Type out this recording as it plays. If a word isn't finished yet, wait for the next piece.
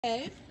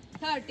12,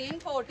 13,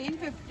 14,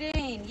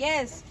 15.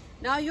 Yes.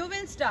 Now you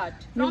will start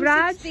from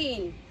Yuvraj.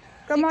 16.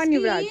 Come on,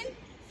 Yuvraj.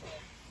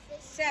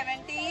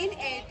 17,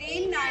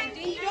 18,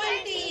 19,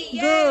 20.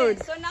 Yes.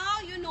 Good. So now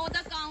you know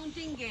the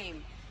counting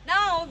game.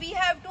 Now we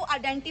have to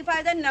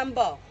identify the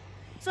number.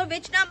 So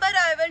which number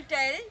I will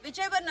tell,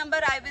 whichever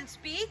number I will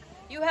speak,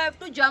 you have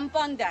to jump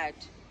on that.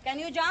 Can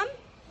you jump?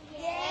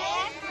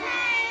 Yes,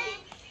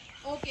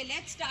 ma'am. Okay,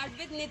 let's start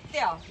with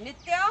Nitya.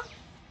 Nitya,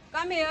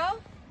 come here.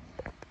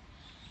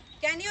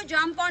 Can you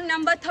jump on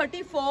number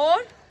 34?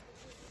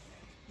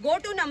 Go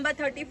to number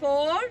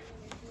 34.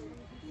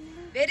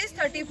 Where is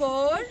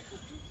 34?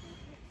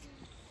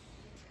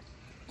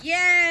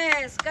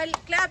 Yes,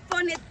 clap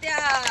for Nitya.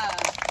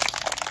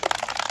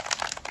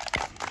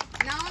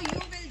 Now you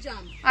will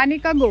jump.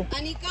 Anika, go.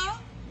 Anika,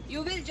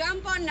 you will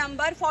jump on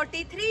number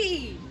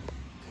 43.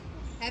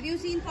 Have you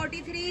seen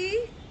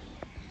 43?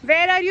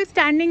 Where are you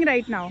standing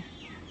right now?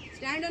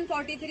 Stand on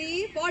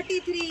 43.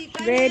 43.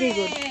 Correct. Very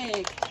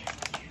good.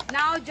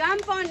 Now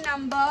jump on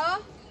number,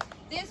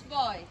 this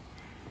boy.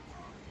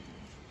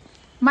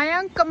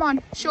 Mayank, come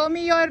on. Show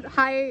me your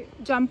high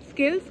jump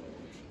skills.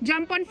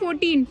 Jump on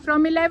 14.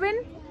 From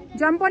 11,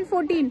 jump on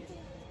 14.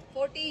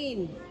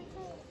 14.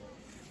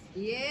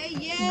 Yeah.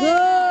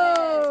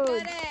 Good.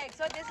 Correct.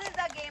 So this is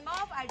the game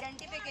of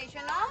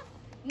identification of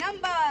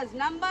numbers.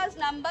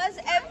 Numbers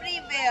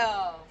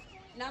everywhere.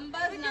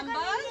 Numbers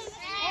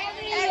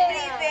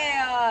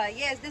everywhere.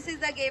 Yes, this is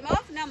the game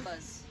of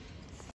numbers.